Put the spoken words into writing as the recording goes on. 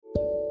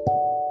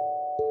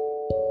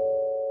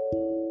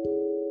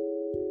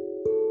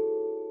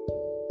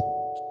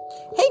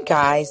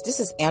guys, this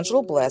is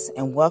Angela Bless,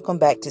 and welcome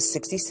back to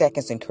 60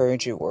 Seconds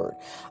Encourage Your Word.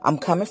 I'm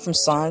coming from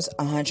Psalms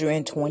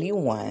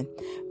 121,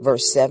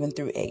 verse 7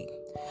 through 8.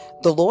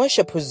 The Lord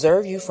shall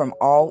preserve you from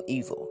all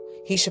evil.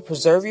 He shall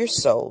preserve your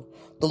soul.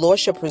 The Lord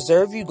shall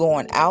preserve you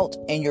going out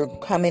and your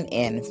coming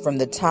in from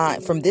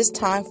this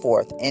time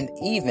forth and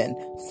even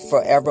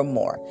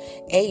forevermore.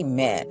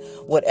 Amen.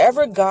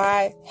 Whatever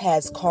God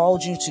has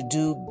called you to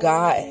do,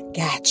 God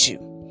got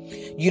you.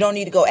 You don't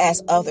need to go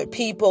ask other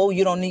people.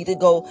 You don't need to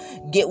go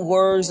get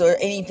words or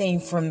anything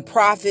from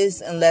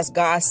prophets unless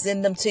God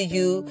send them to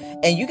you.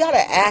 And you got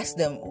to ask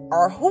them,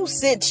 or who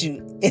sent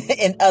you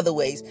in other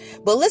ways.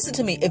 But listen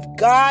to me. If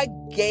God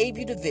gave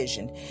you the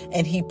vision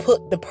and he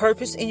put the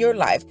purpose in your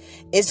life,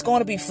 it's going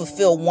to be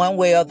fulfilled one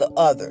way or the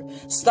other.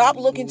 Stop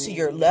looking to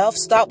your left.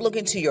 Stop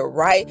looking to your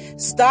right.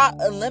 Stop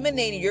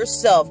eliminating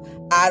yourself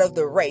out of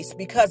the race,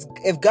 because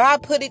if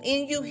God put it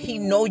in you, he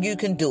know you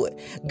can do it.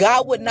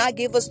 God would not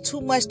give us too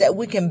much that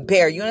we can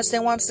bear. You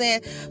understand what I'm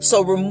saying?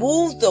 So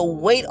remove the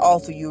weight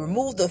off of you.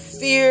 Remove the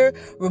fear.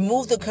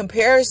 Remove the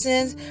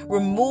comparisons.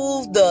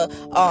 Remove the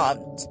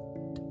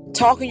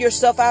talking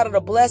yourself out of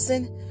the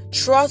blessing.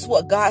 Trust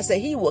what God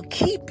said. He will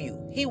keep you.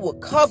 He will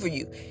cover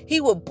you. He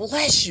will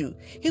bless you.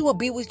 He will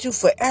be with you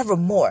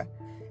forevermore.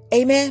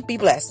 Amen. Be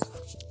blessed.